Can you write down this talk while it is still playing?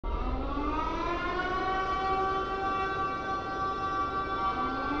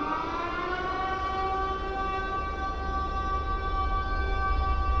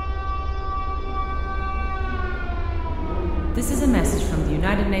This is a message from the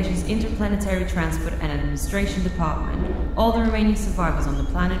United Nations Interplanetary Transport and Administration Department. All the remaining survivors on the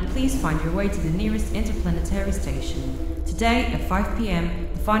planet, please find your way to the nearest interplanetary station. Today, at 5 p.m.,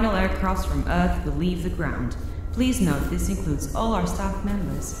 the final aircrafts from Earth will leave the ground. Please note this includes all our staff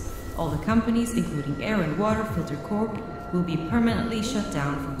members. All the companies, including Air and Water Filter Corp, will be permanently shut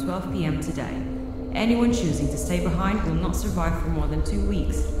down from 12 p.m. today. Anyone choosing to stay behind will not survive for more than 2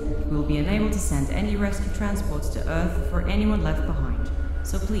 weeks. We will be unable to send any rescue transports to Earth for anyone left behind.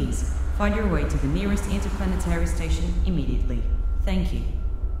 So please, find your way to the nearest interplanetary station immediately. Thank you.